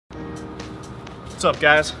What's up,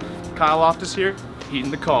 guys? Kyle Loftus here,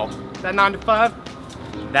 heeding the call. That 9 to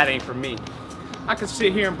 5, that ain't for me. I could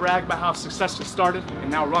sit here and brag about how successfully started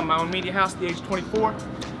and now run my own media house at the age of 24.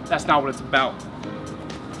 That's not what it's about.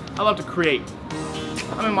 I love to create.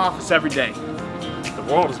 I'm in my office every day. The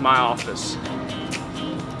world is my office.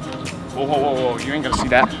 Whoa, whoa, whoa, whoa, you ain't gonna see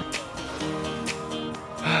that.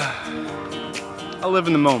 I live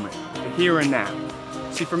in the moment, the here and now.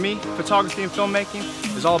 See, for me, photography and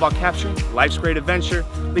filmmaking is all about capturing life's great adventure,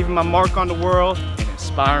 leaving my mark on the world, and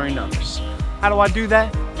inspiring others. How do I do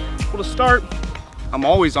that? Well, to start, I'm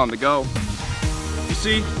always on the go. You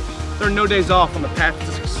see, there are no days off on the path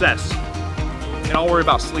to success, and I'll worry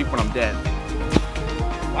about sleep when I'm dead.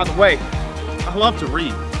 By the way, I love to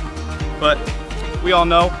read, but we all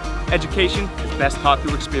know education is best taught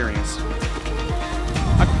through experience.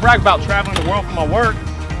 I can brag about traveling the world for my work,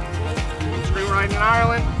 screenwriting in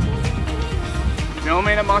Ireland,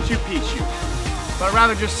 filming at Machu Picchu. But I'd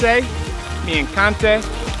rather just say, me encanta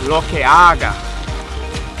lo que haga.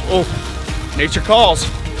 Oh, nature calls.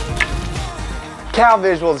 Cal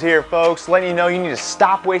Visuals here, folks, letting you know you need to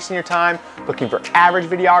stop wasting your time looking for average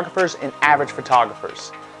videographers and average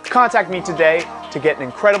photographers. Contact me today to get an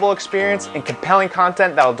incredible experience and compelling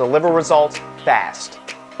content that'll deliver results fast.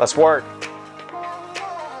 Let's work.